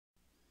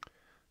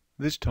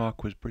This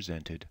talk was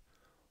presented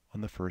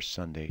on the first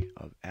Sunday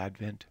of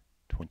Advent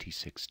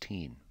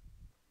 2016.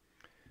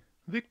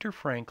 Viktor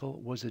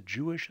Frankl was a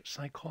Jewish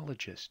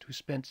psychologist who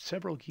spent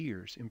several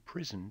years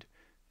imprisoned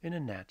in a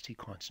Nazi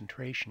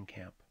concentration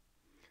camp.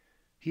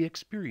 He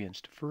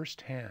experienced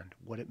firsthand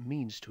what it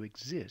means to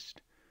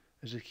exist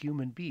as a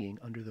human being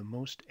under the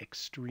most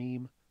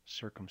extreme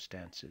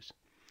circumstances.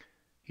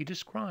 He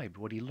described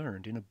what he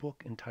learned in a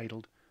book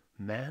entitled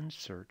Man's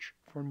Search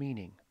for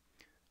Meaning,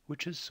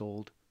 which has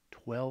sold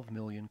 12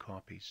 million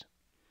copies.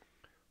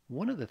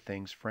 One of the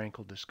things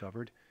Frankl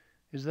discovered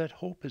is that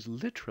hope is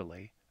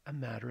literally a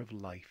matter of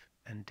life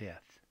and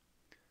death.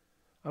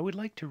 I would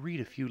like to read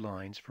a few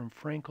lines from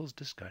Frankl's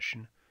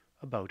discussion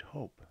about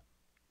hope.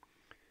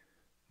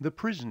 The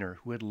prisoner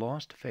who had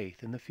lost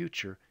faith in the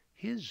future,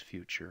 his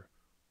future,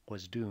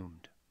 was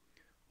doomed.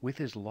 With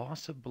his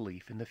loss of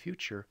belief in the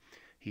future,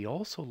 he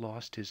also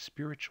lost his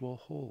spiritual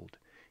hold.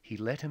 He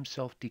let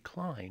himself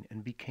decline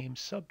and became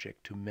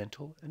subject to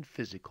mental and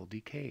physical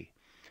decay.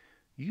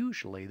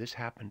 Usually this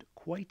happened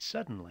quite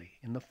suddenly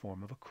in the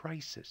form of a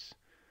crisis,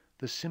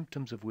 the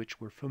symptoms of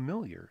which were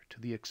familiar to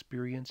the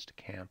experienced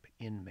camp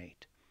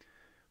inmate.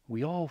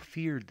 We all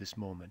feared this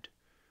moment,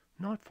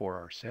 not for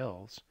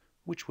ourselves,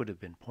 which would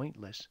have been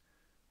pointless,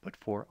 but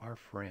for our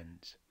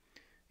friends.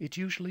 It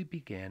usually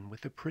began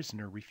with the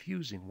prisoner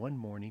refusing one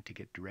morning to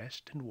get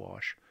dressed and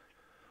wash,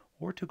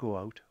 or to go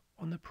out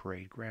on the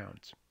parade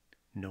grounds.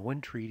 No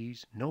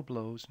entreaties, no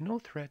blows, no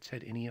threats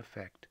had any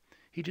effect.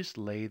 He just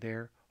lay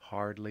there,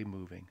 hardly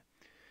moving.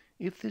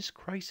 If this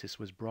crisis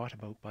was brought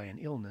about by an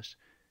illness,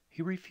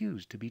 he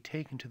refused to be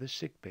taken to the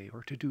sick bay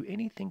or to do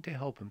anything to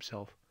help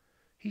himself.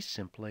 He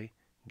simply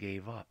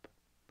gave up.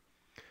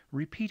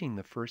 Repeating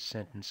the first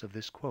sentence of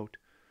this quote,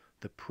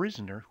 the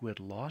prisoner who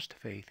had lost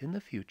faith in the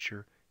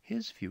future,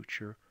 his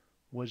future,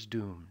 was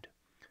doomed.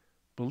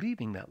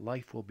 Believing that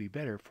life will be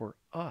better for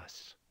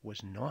us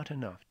was not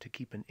enough to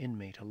keep an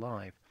inmate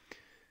alive.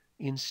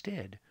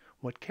 Instead,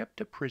 what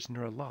kept a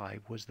prisoner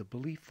alive was the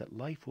belief that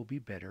life will be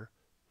better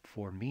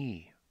for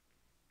me.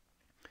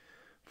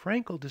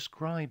 Frankl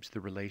describes the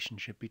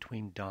relationship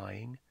between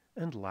dying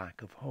and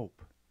lack of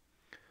hope.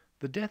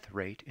 The death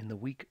rate in the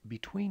week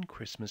between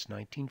Christmas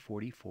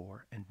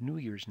 1944 and New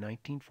Year's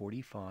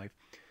 1945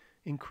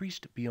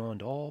 increased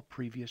beyond all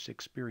previous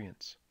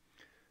experience.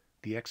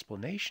 The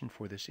explanation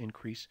for this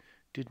increase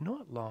did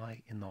not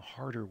lie in the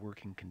harder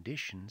working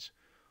conditions,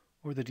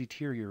 or the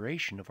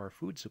deterioration of our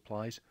food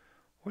supplies,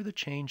 or the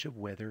change of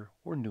weather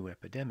or new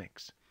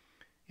epidemics.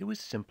 It was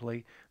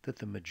simply that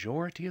the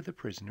majority of the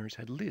prisoners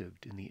had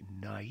lived in the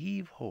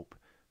naive hope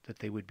that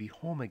they would be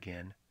home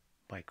again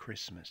by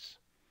Christmas.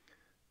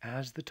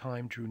 As the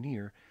time drew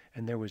near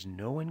and there was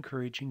no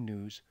encouraging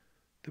news,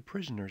 the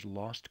prisoners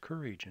lost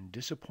courage and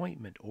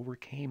disappointment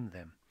overcame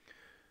them.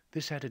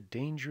 This had a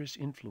dangerous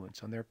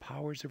influence on their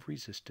powers of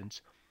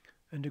resistance,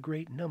 and a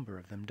great number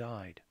of them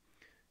died.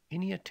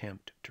 Any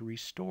attempt to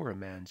restore a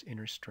man's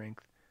inner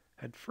strength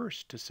had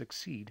first to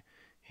succeed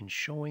in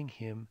showing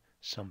him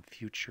some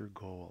future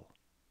goal.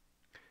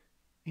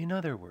 In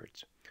other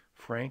words,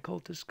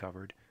 Frankl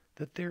discovered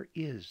that there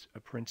is a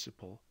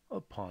principle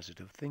of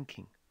positive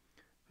thinking.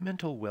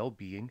 Mental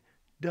well-being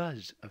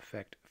does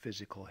affect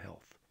physical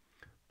health.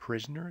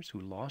 Prisoners who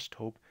lost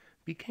hope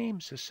became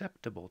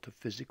susceptible to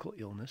physical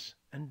illness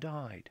and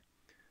died.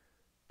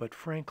 But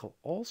Frankl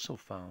also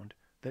found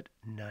that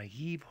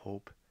naive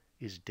hope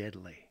is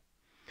deadly.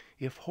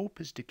 If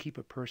hope is to keep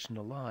a person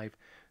alive,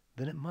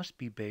 then it must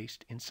be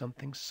based in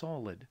something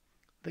solid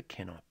that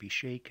cannot be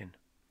shaken.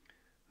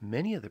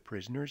 Many of the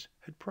prisoners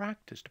had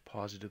practiced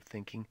positive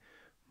thinking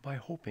by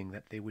hoping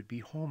that they would be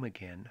home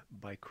again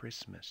by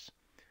Christmas.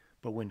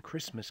 But when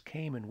Christmas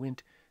came and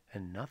went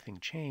and nothing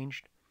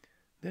changed,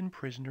 then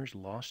prisoners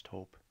lost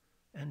hope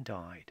and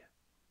died.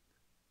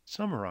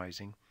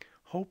 Summarizing,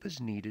 hope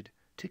is needed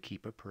to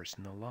keep a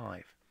person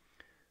alive.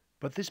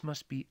 But this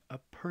must be a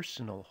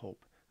personal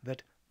hope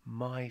that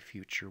my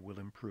future will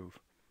improve.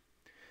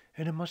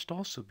 And it must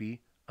also be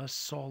a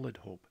solid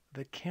hope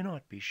that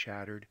cannot be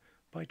shattered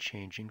by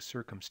changing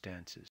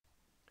circumstances.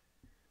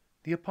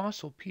 The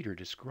Apostle Peter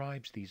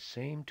describes these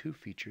same two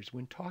features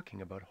when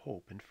talking about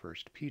hope in 1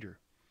 Peter.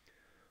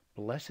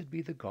 Blessed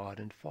be the God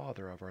and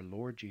Father of our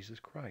Lord Jesus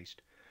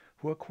Christ,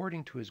 who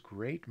according to his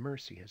great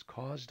mercy has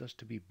caused us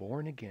to be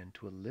born again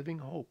to a living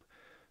hope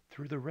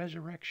through the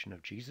resurrection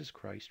of Jesus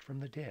Christ from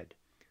the dead,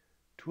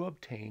 to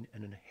obtain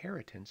an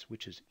inheritance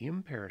which is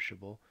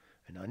imperishable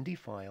and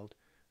undefiled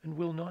and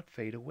will not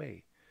fade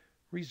away,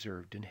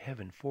 reserved in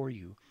heaven for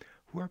you,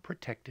 who are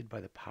protected by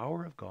the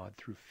power of God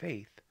through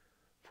faith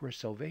for a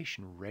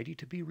salvation ready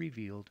to be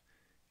revealed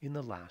in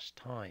the last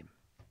time.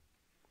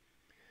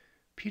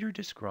 Peter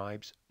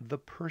describes the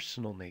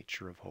personal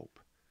nature of hope.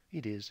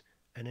 It is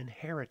an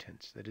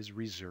inheritance that is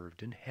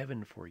reserved in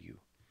heaven for you.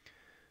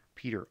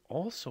 Peter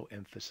also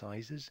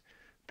emphasizes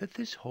that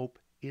this hope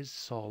is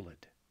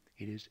solid.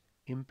 It is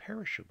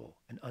imperishable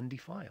and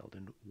undefiled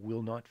and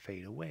will not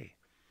fade away.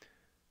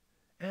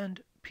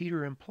 And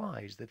Peter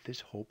implies that this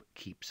hope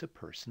keeps a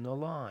person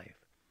alive,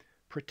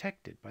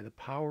 protected by the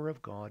power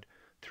of God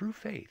through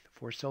faith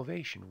for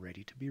salvation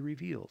ready to be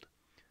revealed.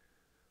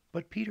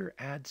 But Peter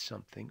adds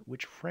something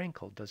which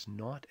Frankl does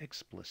not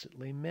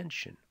explicitly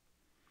mention.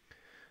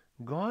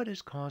 God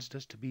has caused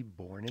us to be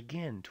born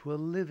again to a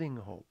living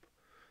hope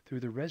through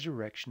the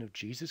resurrection of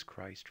Jesus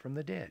Christ from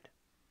the dead.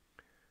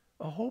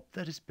 A hope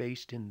that is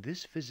based in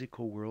this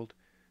physical world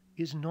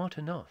is not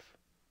enough,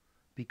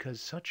 because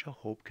such a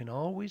hope can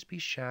always be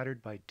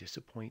shattered by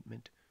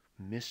disappointment,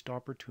 missed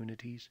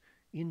opportunities,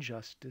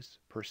 injustice,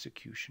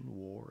 persecution,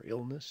 war,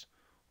 illness,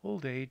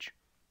 old age,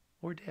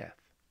 or death.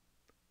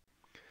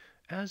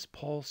 As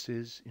Paul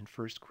says in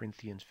 1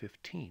 Corinthians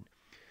 15,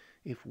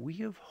 if we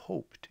have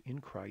hoped in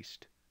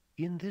Christ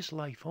in this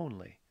life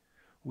only,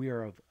 we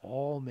are of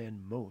all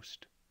men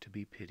most to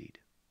be pitied.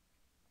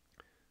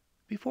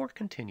 Before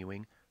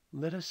continuing,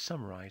 let us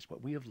summarize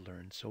what we have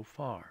learned so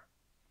far.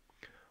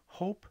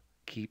 Hope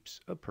keeps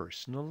a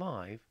person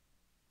alive,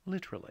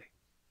 literally.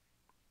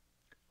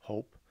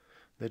 Hope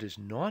that is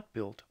not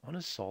built on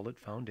a solid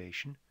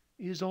foundation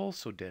is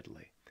also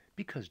deadly,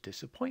 because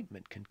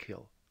disappointment can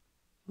kill,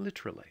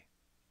 literally.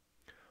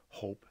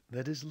 Hope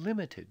that is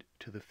limited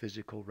to the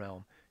physical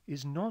realm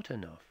is not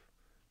enough,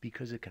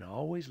 because it can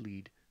always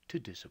lead to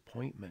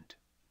disappointment.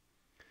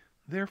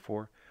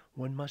 Therefore,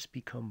 one must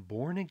become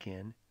born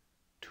again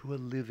to a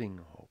living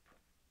hope.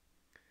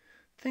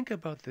 Think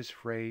about this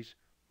phrase,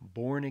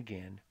 born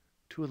again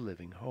to a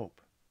living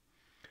hope.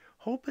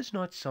 Hope is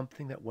not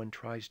something that one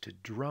tries to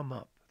drum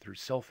up through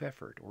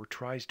self-effort or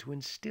tries to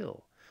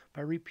instill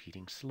by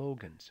repeating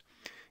slogans.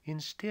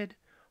 Instead,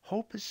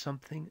 hope is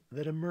something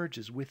that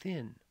emerges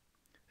within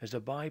as a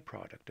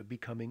byproduct of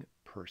becoming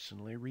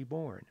personally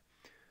reborn.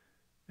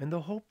 And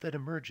the hope that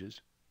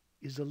emerges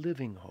is a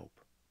living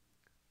hope.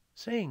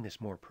 Saying this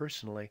more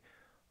personally,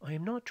 I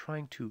am not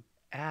trying to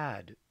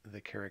add the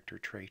character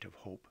trait of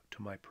hope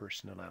to my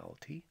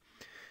personality.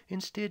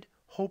 Instead,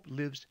 hope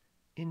lives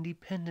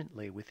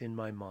independently within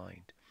my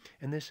mind,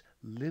 and this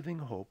living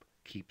hope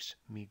keeps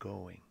me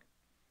going.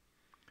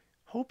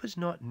 Hope is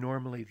not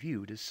normally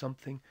viewed as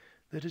something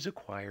that is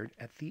acquired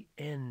at the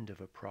end of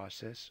a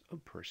process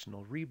of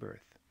personal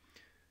rebirth.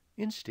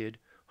 Instead,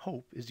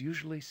 hope is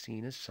usually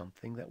seen as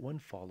something that one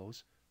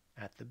follows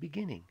at the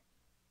beginning.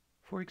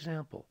 For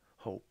example,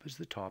 hope is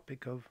the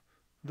topic of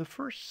the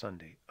first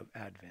Sunday of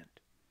Advent.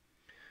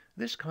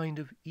 This kind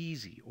of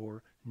easy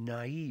or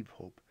naive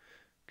hope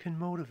can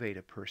motivate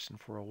a person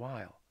for a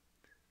while,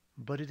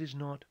 but it is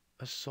not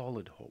a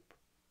solid hope.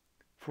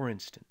 For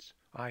instance,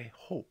 I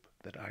hope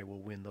that I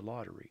will win the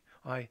lottery.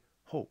 I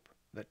hope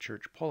that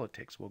church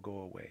politics will go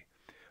away.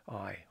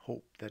 I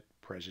hope that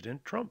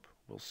President Trump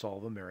will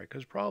solve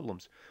America's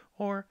problems.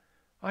 Or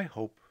I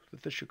hope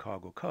that the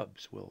Chicago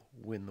Cubs will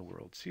win the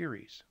World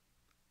Series.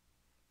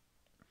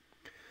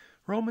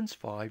 Romans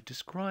 5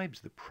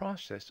 describes the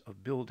process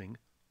of building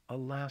a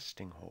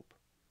lasting hope.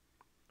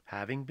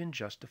 Having been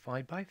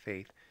justified by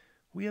faith,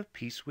 we have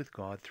peace with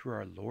God through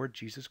our Lord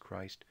Jesus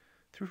Christ,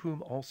 through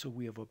whom also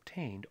we have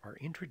obtained our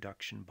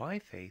introduction by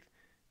faith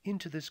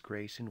into this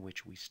grace in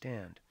which we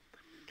stand.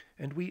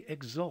 And we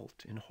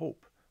exult in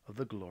hope of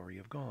the glory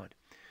of God.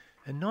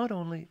 And not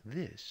only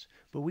this,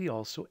 but we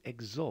also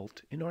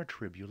exult in our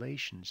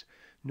tribulations,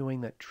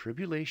 knowing that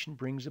tribulation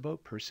brings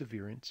about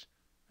perseverance,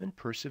 and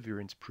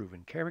perseverance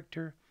proven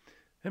character,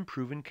 and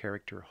proven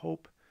character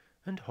hope,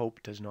 and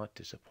hope does not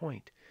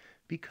disappoint,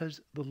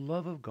 because the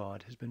love of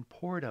God has been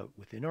poured out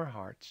within our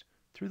hearts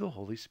through the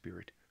Holy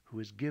Spirit who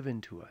is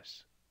given to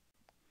us.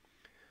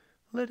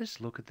 Let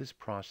us look at this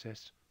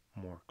process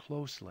more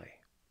closely.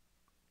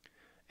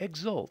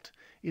 Exult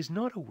is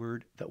not a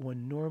word that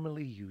one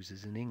normally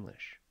uses in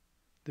English.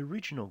 The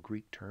original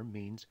Greek term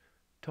means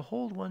to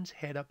hold one's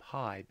head up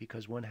high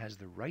because one has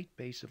the right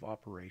base of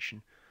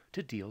operation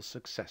to deal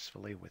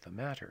successfully with a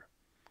matter.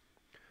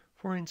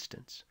 For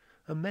instance,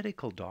 a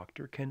medical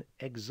doctor can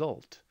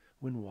exult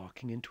when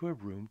walking into a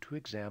room to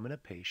examine a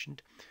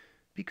patient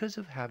because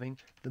of having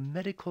the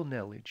medical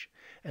knowledge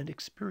and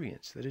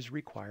experience that is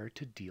required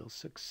to deal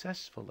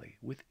successfully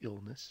with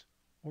illness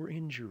or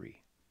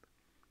injury.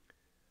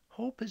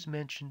 Hope is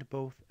mentioned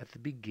both at the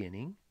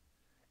beginning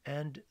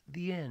and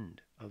the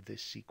end of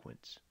this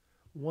sequence.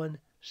 One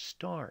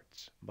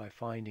starts by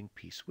finding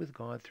peace with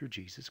God through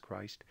Jesus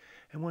Christ,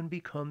 and one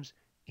becomes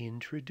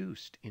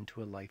introduced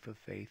into a life of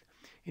faith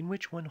in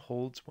which one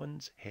holds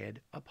one's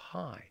head up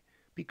high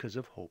because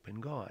of hope in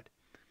God.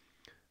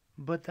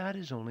 But that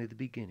is only the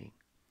beginning.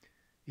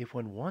 If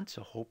one wants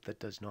a hope that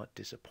does not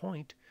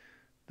disappoint,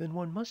 then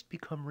one must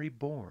become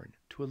reborn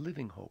to a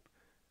living hope,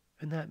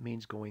 and that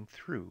means going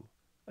through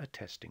a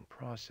testing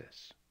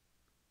process.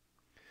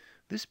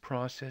 This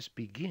process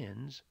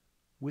begins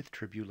with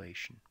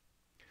tribulation.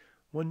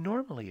 One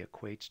normally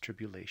equates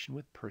tribulation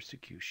with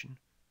persecution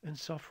and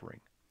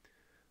suffering.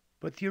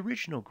 But the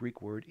original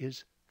Greek word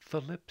is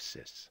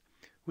thlipsis,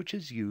 which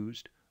is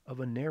used of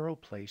a narrow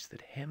place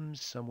that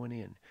hems someone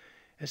in,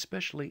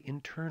 especially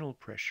internal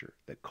pressure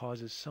that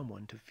causes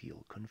someone to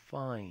feel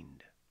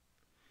confined.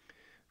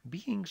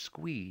 Being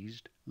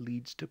squeezed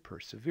leads to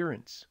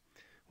perseverance,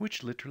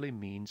 which literally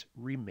means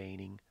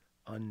remaining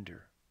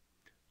under.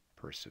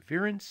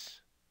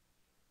 Perseverance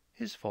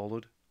is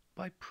followed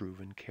by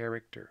proven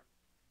character.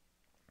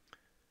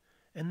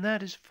 And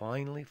that is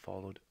finally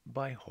followed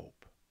by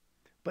hope.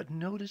 But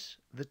notice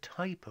the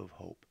type of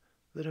hope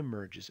that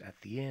emerges at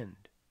the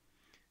end.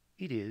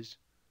 It is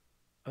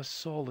a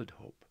solid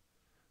hope.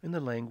 In the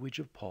language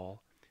of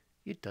Paul,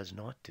 it does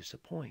not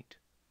disappoint.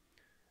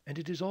 And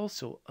it is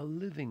also a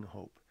living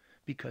hope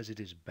because it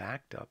is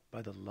backed up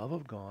by the love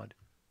of God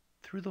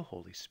through the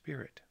Holy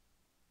Spirit.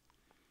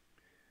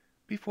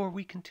 Before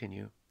we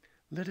continue,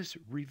 let us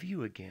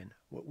review again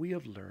what we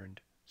have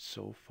learned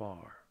so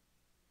far.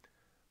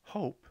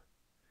 Hope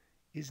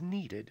is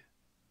needed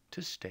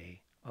to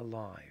stay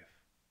alive.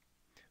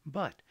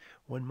 But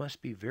one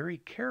must be very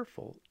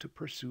careful to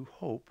pursue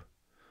hope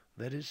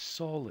that is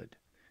solid,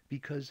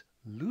 because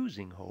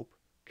losing hope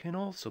can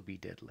also be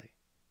deadly.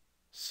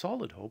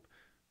 Solid hope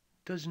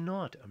does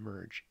not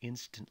emerge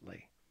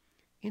instantly.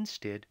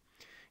 Instead,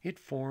 it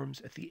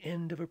forms at the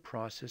end of a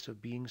process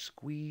of being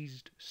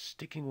squeezed,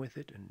 sticking with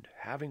it, and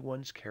having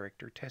one's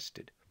character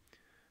tested.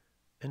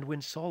 And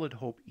when solid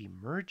hope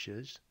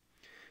emerges,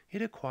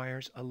 it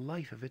acquires a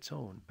life of its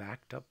own,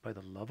 backed up by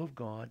the love of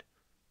God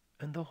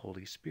and the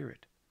Holy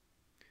Spirit.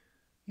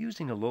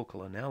 Using a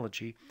local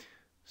analogy,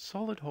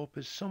 solid hope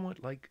is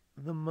somewhat like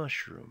the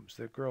mushrooms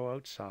that grow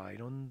outside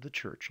on the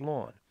church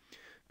lawn,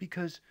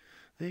 because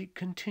they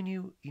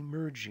continue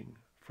emerging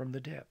from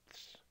the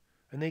depths,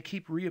 and they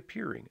keep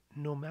reappearing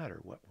no matter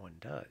what one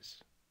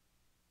does.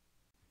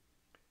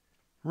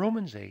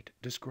 Romans 8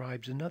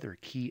 describes another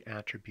key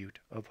attribute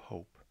of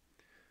hope.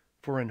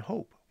 For in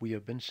hope we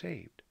have been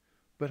saved,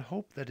 but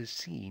hope that is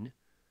seen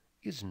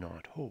is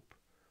not hope.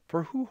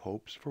 For who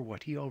hopes for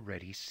what he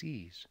already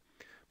sees?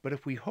 But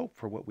if we hope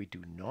for what we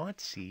do not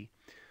see,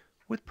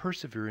 with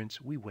perseverance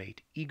we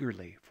wait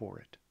eagerly for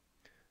it.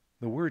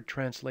 The word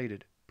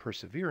translated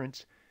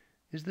perseverance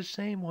is the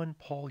same one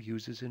Paul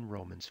uses in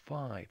Romans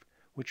 5,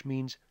 which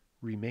means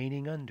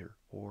remaining under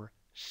or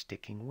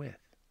sticking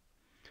with.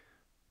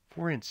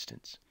 For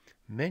instance,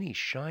 many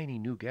shiny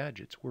new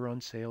gadgets were on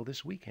sale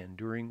this weekend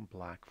during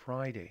Black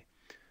Friday.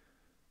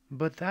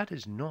 But that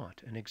is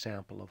not an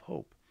example of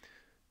hope,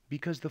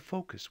 because the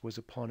focus was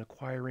upon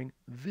acquiring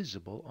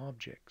visible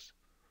objects.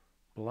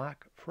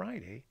 Black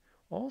Friday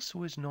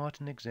also is not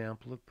an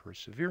example of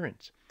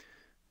perseverance,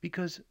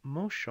 because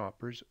most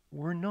shoppers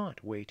were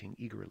not waiting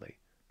eagerly,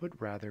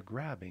 but rather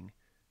grabbing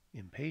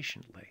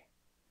impatiently.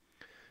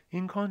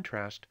 In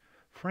contrast,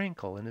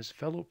 Frankl and his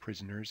fellow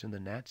prisoners in the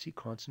Nazi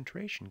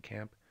concentration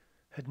camp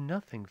had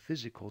nothing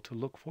physical to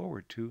look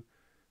forward to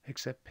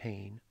except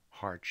pain,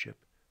 hardship,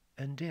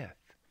 and death.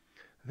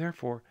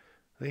 Therefore,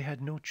 they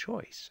had no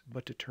choice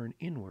but to turn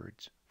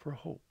inwards for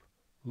hope,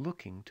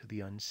 looking to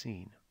the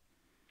unseen.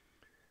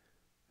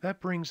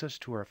 That brings us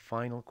to our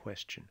final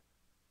question.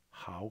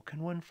 How can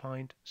one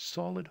find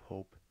solid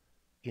hope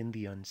in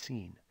the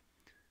unseen?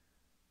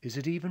 Is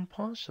it even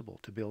possible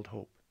to build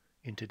hope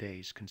in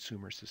today's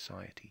consumer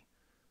society?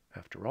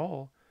 After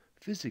all,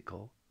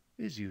 physical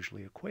is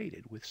usually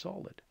equated with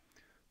solid.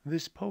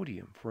 This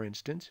podium, for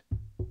instance,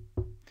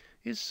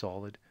 is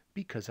solid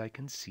because I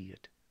can see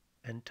it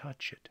and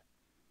touch it.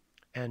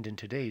 And in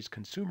today's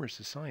consumer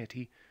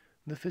society,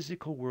 the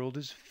physical world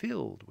is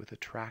filled with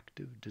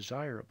attractive,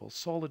 desirable,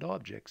 solid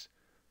objects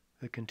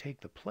that can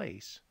take the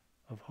place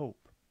of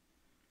hope.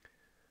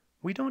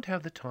 We don't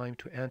have the time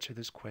to answer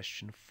this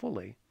question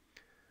fully,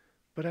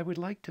 but I would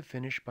like to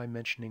finish by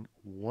mentioning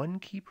one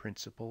key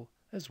principle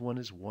as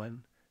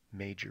one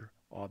major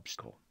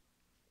obstacle.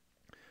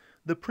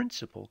 The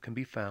principle can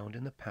be found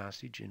in the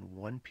passage in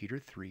 1 Peter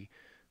 3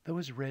 that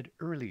was read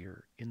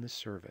earlier in the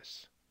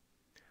service.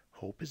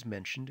 Hope is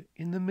mentioned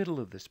in the middle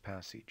of this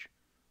passage.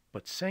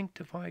 But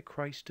sanctify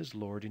Christ as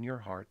Lord in your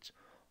hearts,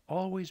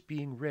 always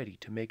being ready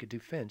to make a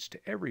defense to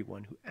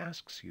everyone who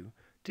asks you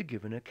to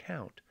give an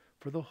account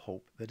for the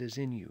hope that is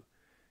in you,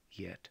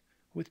 yet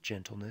with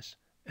gentleness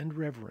and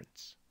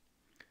reverence.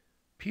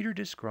 Peter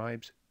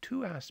describes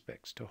two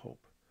aspects to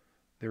hope.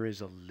 There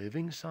is a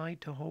living side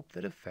to hope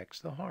that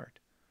affects the heart.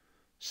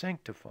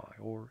 Sanctify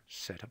or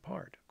set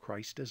apart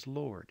Christ as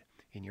Lord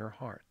in your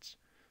hearts.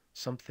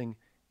 Something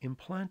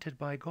implanted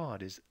by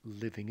God is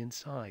living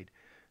inside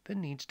that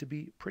needs to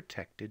be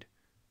protected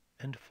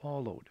and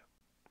followed.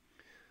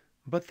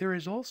 But there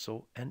is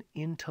also an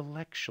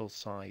intellectual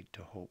side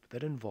to hope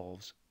that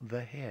involves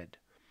the head.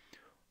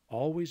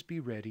 Always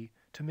be ready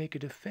to make a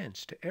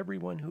defense to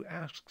everyone who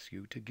asks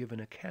you to give an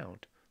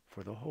account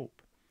for the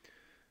hope.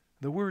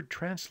 The word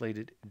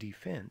translated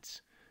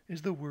defense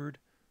is the word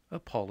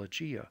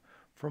apologia,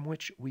 from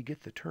which we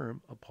get the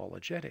term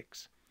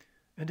apologetics,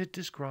 and it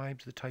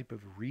describes the type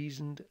of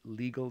reasoned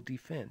legal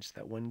defense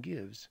that one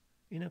gives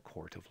in a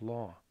court of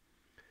law.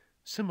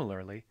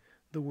 Similarly,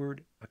 the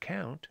word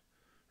account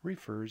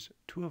refers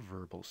to a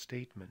verbal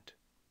statement.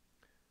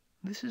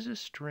 This is a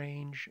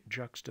strange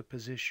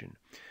juxtaposition.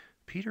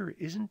 Peter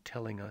isn't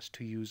telling us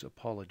to use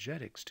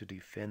apologetics to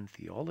defend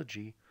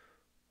theology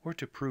or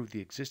to prove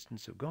the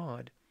existence of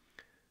God.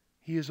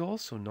 He is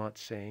also not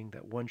saying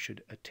that one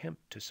should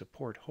attempt to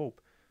support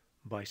hope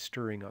by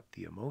stirring up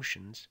the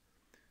emotions.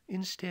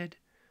 Instead,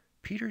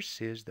 Peter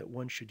says that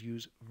one should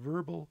use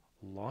verbal,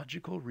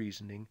 logical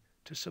reasoning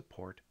to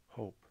support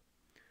hope.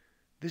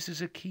 This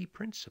is a key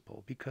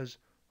principle because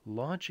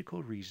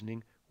logical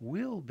reasoning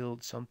will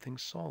build something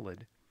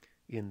solid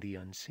in the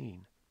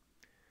unseen.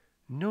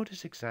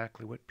 Notice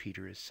exactly what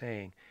Peter is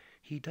saying.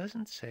 He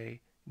doesn't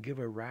say, give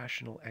a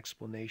rational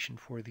explanation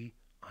for the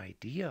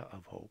idea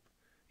of hope.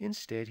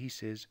 Instead, he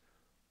says,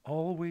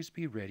 always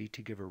be ready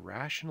to give a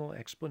rational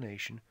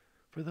explanation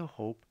for the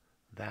hope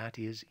that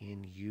is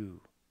in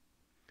you.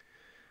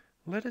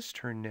 Let us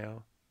turn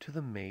now to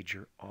the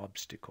major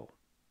obstacle.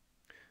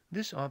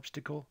 This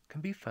obstacle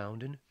can be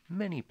found in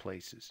many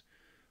places,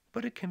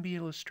 but it can be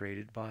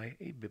illustrated by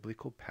a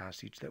biblical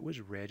passage that was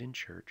read in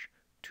church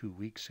 2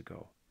 weeks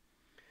ago.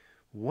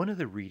 One of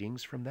the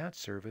readings from that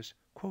service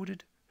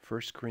quoted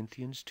 1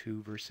 Corinthians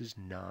 2 verses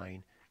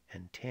 9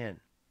 and 10.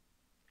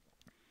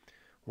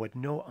 What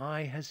no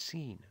eye has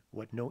seen,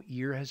 what no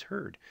ear has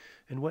heard,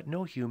 and what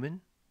no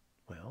human,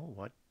 well,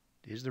 what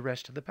is the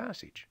rest of the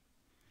passage?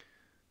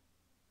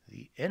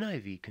 The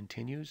NIV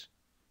continues,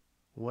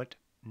 what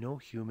no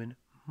human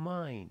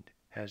mind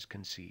has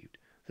conceived,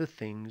 the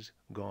things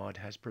God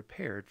has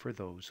prepared for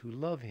those who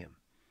love him.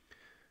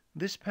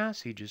 This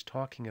passage is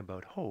talking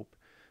about hope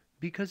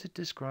because it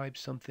describes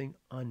something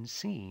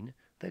unseen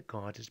that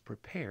God has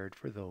prepared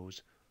for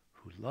those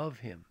who love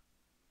him.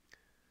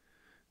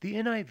 The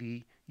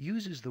NIV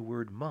uses the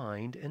word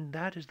mind, and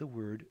that is the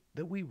word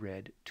that we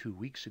read 2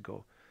 weeks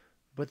ago,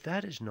 but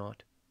that is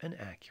not an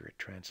accurate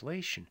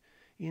translation.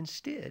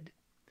 Instead,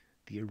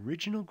 the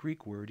original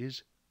Greek word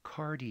is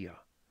cardia,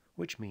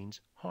 which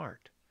means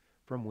heart,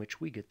 from which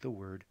we get the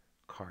word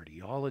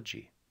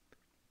cardiology.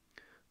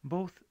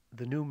 Both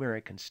the New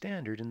American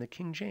Standard and the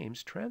King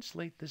James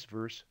translate this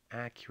verse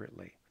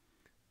accurately.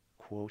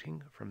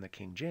 Quoting from the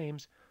King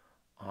James,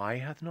 eye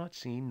hath not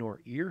seen, nor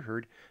ear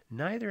heard,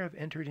 neither have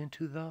entered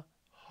into the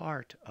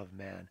heart of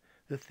man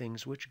the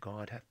things which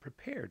God hath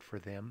prepared for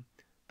them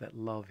that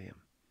love him.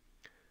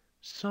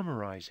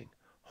 Summarizing,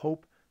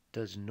 hope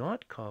does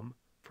not come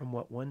from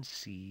what one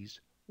sees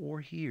or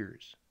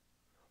hears.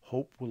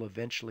 Hope will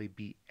eventually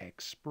be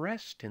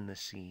expressed in the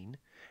seen,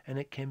 and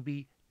it can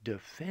be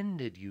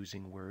defended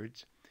using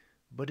words,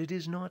 but it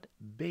is not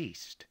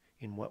based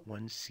in what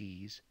one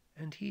sees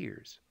and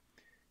hears.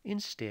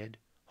 Instead,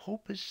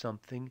 hope is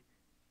something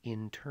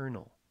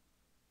internal.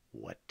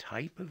 What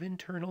type of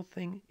internal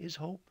thing is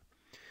hope?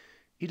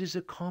 It is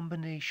a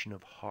combination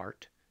of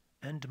heart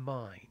and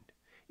mind.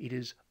 It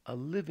is a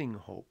living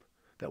hope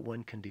that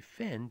one can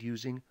defend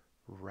using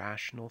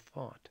rational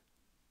thought.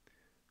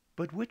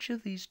 But which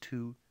of these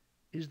two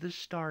is the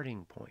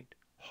starting point,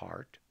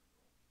 heart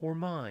or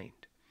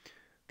mind?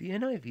 The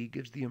NIV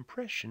gives the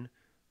impression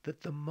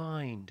that the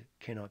mind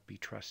cannot be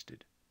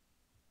trusted.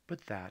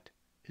 But that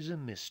is a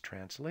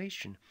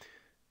mistranslation,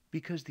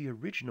 because the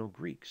original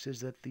Greek says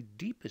that the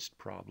deepest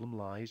problem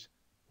lies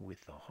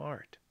with the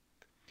heart.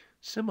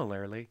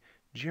 Similarly,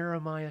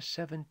 Jeremiah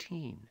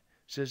 17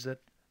 says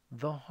that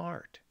the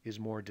heart is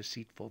more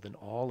deceitful than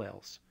all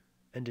else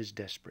and is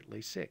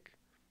desperately sick.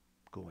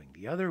 Going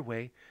the other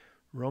way,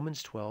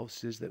 Romans 12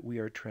 says that we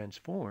are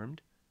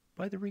transformed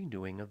by the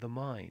renewing of the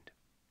mind.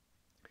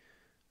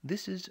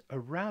 This is a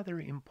rather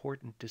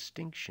important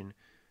distinction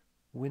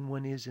when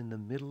one is in the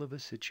middle of a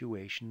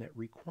situation that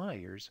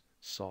requires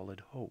solid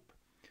hope,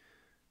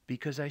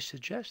 because I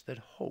suggest that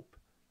hope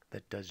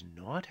that does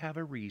not have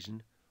a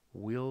reason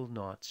will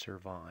not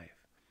survive.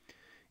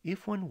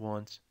 If one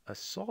wants a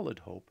solid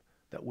hope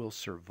that will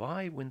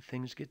survive when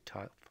things get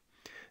tough,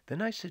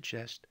 then I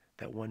suggest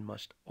that one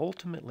must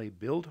ultimately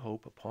build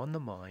hope upon the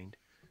mind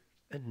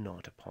and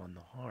not upon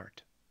the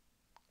heart.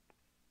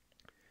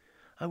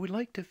 I would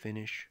like to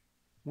finish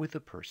with a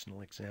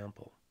personal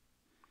example.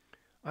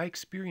 I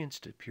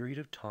experienced a period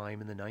of time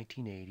in the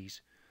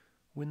 1980s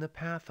when the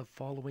path of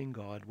following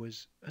God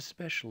was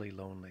especially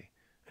lonely,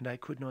 and I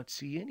could not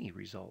see any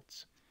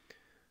results.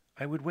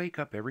 I would wake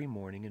up every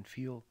morning and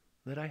feel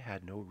that I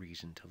had no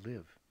reason to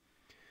live.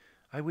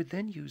 I would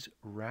then use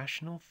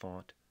rational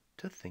thought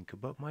to think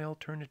about my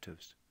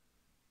alternatives.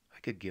 I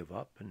could give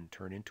up and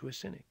turn into a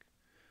cynic.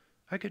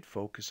 I could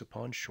focus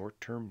upon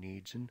short-term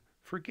needs and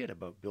forget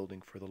about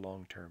building for the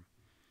long term.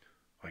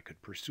 I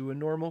could pursue a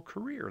normal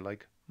career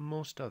like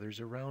most others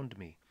around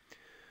me.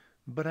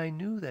 But I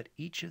knew that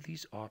each of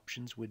these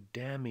options would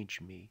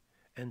damage me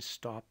and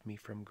stop me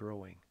from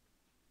growing.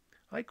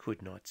 I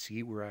could not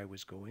see where I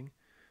was going.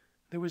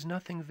 There was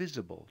nothing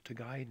visible to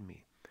guide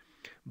me.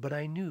 But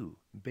I knew,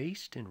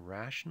 based in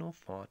rational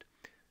thought,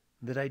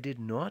 that I did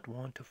not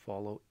want to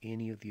follow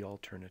any of the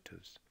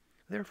alternatives.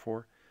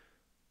 Therefore,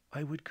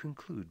 I would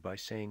conclude by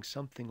saying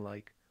something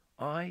like,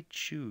 I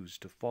choose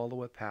to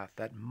follow a path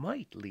that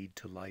might lead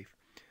to life,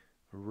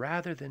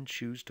 rather than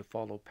choose to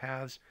follow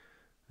paths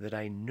that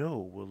I know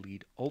will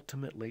lead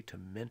ultimately to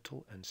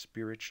mental and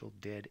spiritual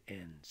dead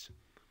ends.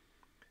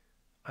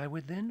 I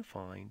would then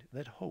find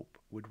that hope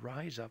would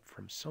rise up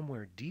from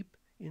somewhere deep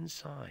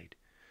inside,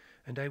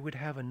 and I would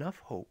have enough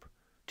hope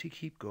to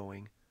keep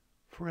going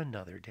for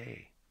another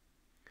day.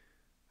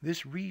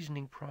 This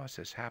reasoning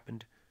process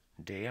happened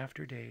day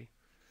after day,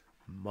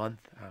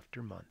 month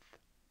after month.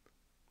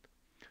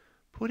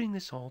 Putting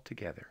this all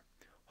together,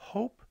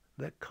 hope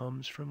that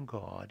comes from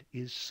God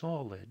is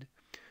solid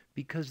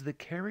because the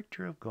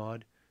character of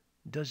God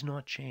does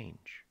not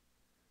change.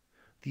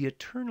 The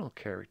eternal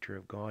character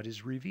of God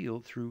is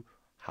revealed through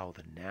how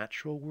the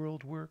natural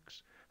world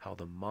works, how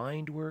the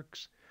mind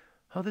works,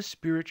 how the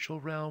spiritual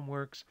realm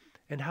works,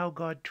 and how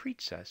God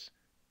treats us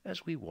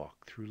as we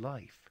walk through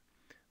life.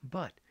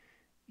 But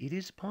it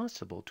is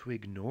possible to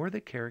ignore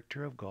the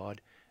character of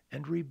God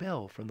and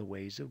rebel from the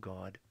ways of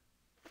God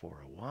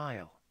for a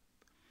while.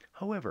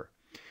 However,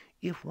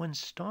 if one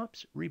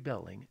stops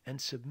rebelling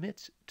and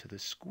submits to the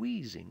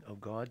squeezing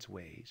of God's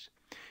ways,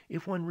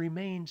 if one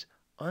remains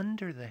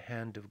under the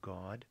hand of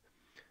God,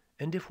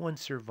 and if one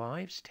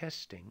survives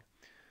testing,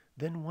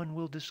 then one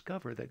will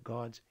discover that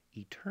God's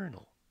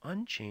eternal,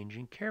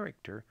 unchanging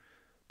character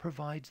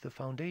provides the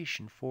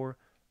foundation for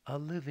a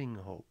living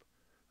hope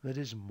that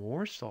is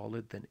more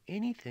solid than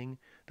anything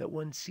that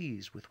one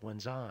sees with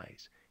one's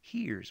eyes,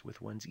 hears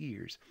with one's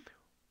ears,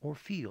 or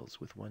feels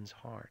with one's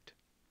heart.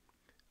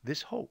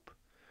 This hope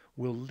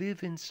will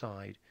live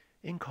inside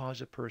and cause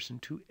a person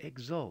to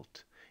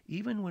exult,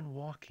 even when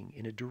walking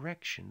in a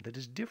direction that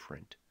is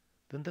different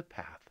than the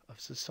path of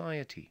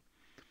society.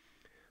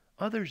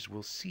 Others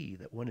will see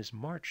that one is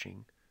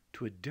marching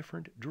to a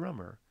different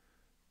drummer,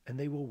 and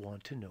they will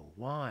want to know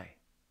why.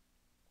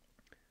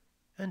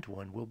 And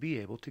one will be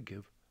able to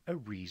give a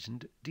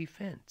reasoned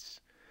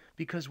defense,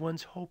 because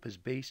one's hope is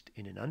based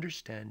in an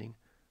understanding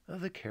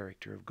of the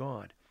character of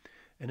God,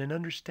 and an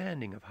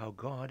understanding of how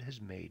God has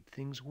made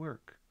things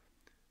work.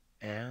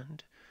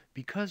 And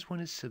because one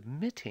is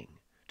submitting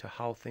to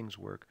how things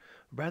work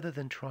rather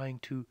than trying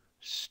to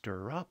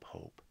stir up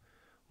hope,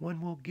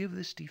 one will give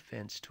this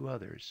defense to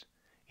others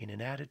in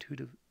an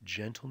attitude of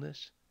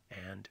gentleness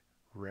and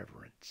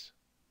reverence.